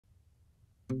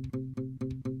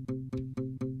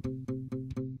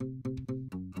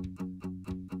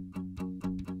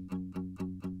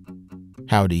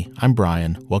Howdy, I'm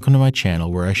Brian. Welcome to my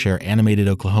channel where I share animated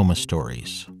Oklahoma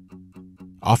stories.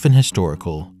 Often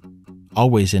historical,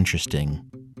 always interesting,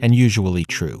 and usually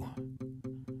true.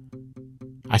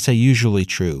 I say usually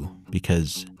true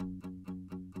because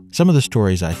some of the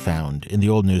stories I found in the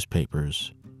old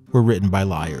newspapers were written by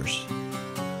liars.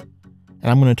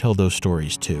 And I'm going to tell those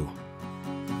stories too.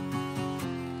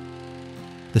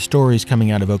 The stories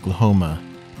coming out of Oklahoma,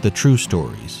 the true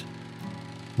stories,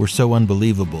 were so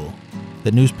unbelievable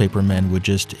that newspapermen would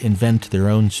just invent their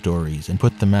own stories and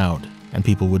put them out, and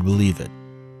people would believe it.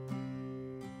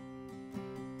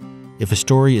 If a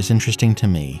story is interesting to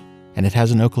me, and it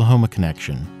has an Oklahoma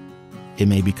connection, it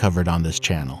may be covered on this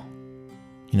channel.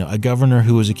 A governor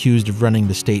who was accused of running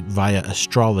the state via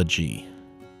astrology,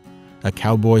 a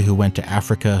cowboy who went to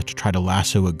Africa to try to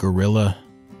lasso a gorilla,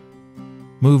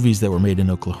 movies that were made in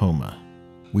Oklahoma,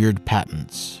 weird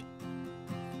patents.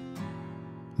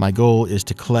 My goal is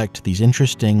to collect these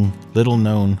interesting,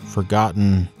 little-known,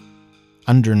 forgotten,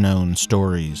 underknown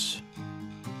stories,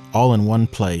 all in one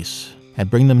place,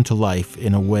 and bring them to life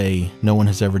in a way no one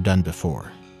has ever done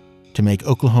before, to make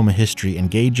Oklahoma history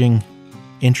engaging,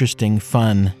 interesting,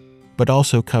 fun, but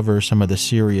also cover some of the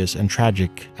serious and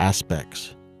tragic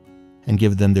aspects, and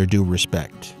give them their due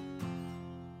respect.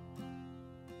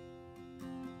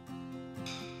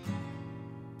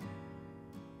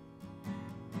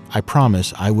 I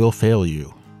promise I will fail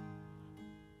you.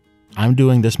 I'm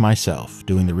doing this myself,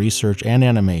 doing the research and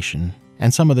animation,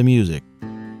 and some of the music.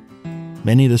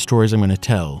 Many of the stories I'm going to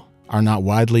tell are not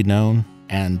widely known,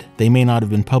 and they may not have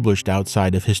been published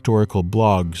outside of historical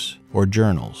blogs or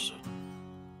journals.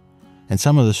 And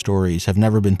some of the stories have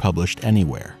never been published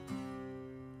anywhere.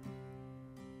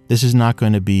 This is not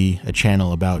going to be a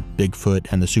channel about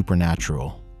Bigfoot and the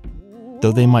supernatural,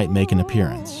 though they might make an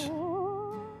appearance.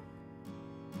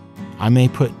 I may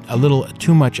put a little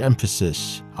too much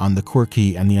emphasis on the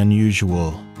quirky and the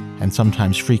unusual and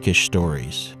sometimes freakish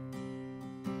stories.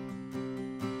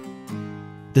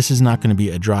 This is not going to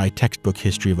be a dry textbook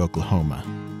history of Oklahoma.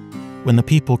 When the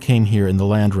people came here in the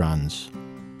land runs,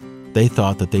 they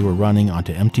thought that they were running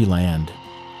onto empty land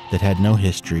that had no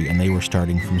history and they were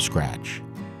starting from scratch.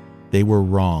 They were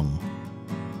wrong.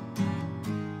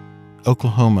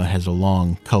 Oklahoma has a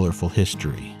long, colorful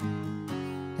history,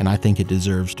 and I think it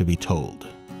deserves to be told.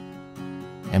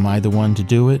 Am I the one to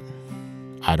do it?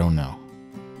 I don't know.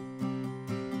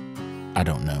 I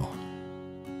don't know.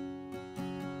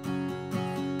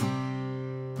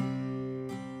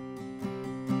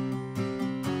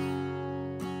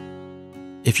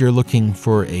 If you're looking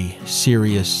for a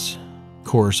serious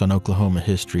course on Oklahoma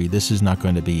history, this is not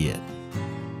going to be it.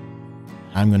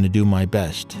 I'm going to do my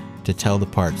best to tell the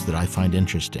parts that I find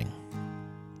interesting.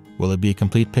 Will it be a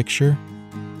complete picture?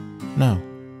 No.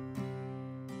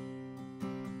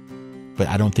 But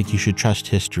I don't think you should trust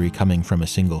history coming from a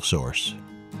single source.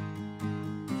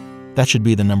 That should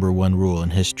be the number one rule in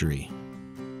history.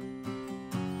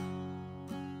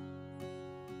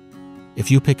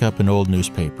 If you pick up an old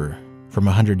newspaper from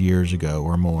 100 years ago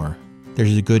or more,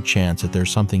 there's a good chance that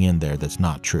there's something in there that's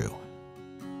not true.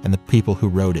 And the people who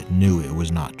wrote it knew it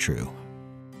was not true.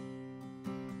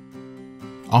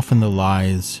 Often the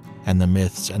lies and the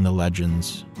myths and the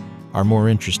legends are more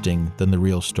interesting than the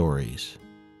real stories.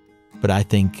 But I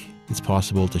think it's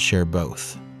possible to share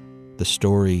both, the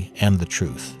story and the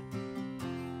truth.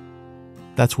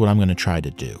 That's what I'm going to try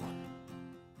to do.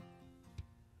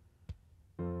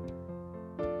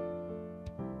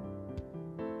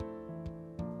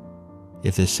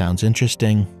 If this sounds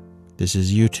interesting, this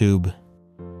is YouTube.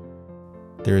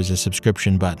 There is a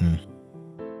subscription button.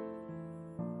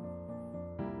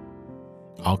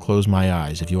 I'll close my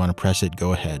eyes. If you want to press it,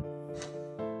 go ahead.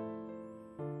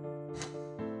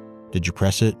 Did you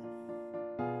press it?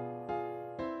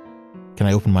 Can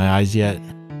I open my eyes yet?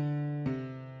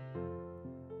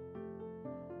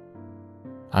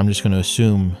 I'm just going to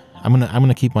assume I'm going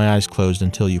to keep my eyes closed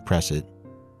until you press it.